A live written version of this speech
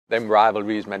them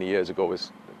rivalries many years ago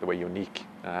they were unique.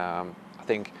 I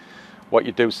think what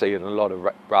you do see in a lot of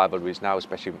rivalries now,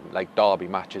 especially like derby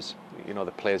matches, you know,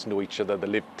 the players know each other, they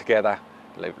live together,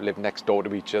 live next door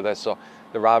to each other, so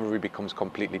the rivalry becomes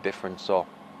completely different. So,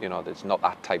 you know, there's not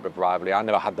that type of rivalry. I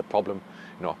never had the problem.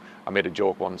 You know, I made a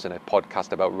joke once in a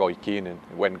podcast about Roy Keane, and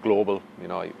it went global. You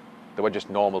know, they were just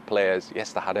normal players.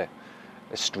 Yes, they had a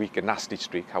streak, a nasty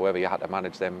streak. However, you had to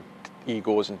manage them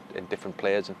egos in different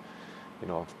players, and you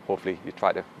know, hopefully you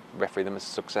try to referee them as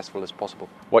successful as possible.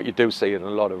 What you do see in a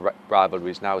lot of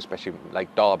rivalries now, especially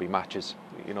like derby matches,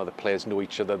 you know, the players know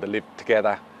each other, they live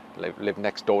together, live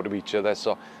next door to each other,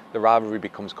 so the rivalry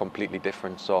becomes completely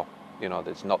different. So, you know,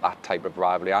 there's not that type of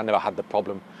rivalry. I never had the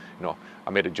problem. You know,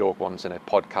 I made a joke once in a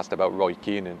podcast about Roy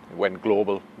Keane, and it went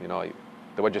global. You know,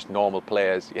 they were just normal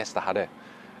players. Yes, they had a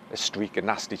streak, a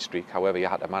nasty streak. However, you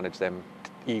had to manage them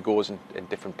egos in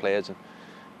different players, and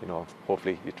you know,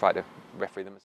 hopefully you try to referee them as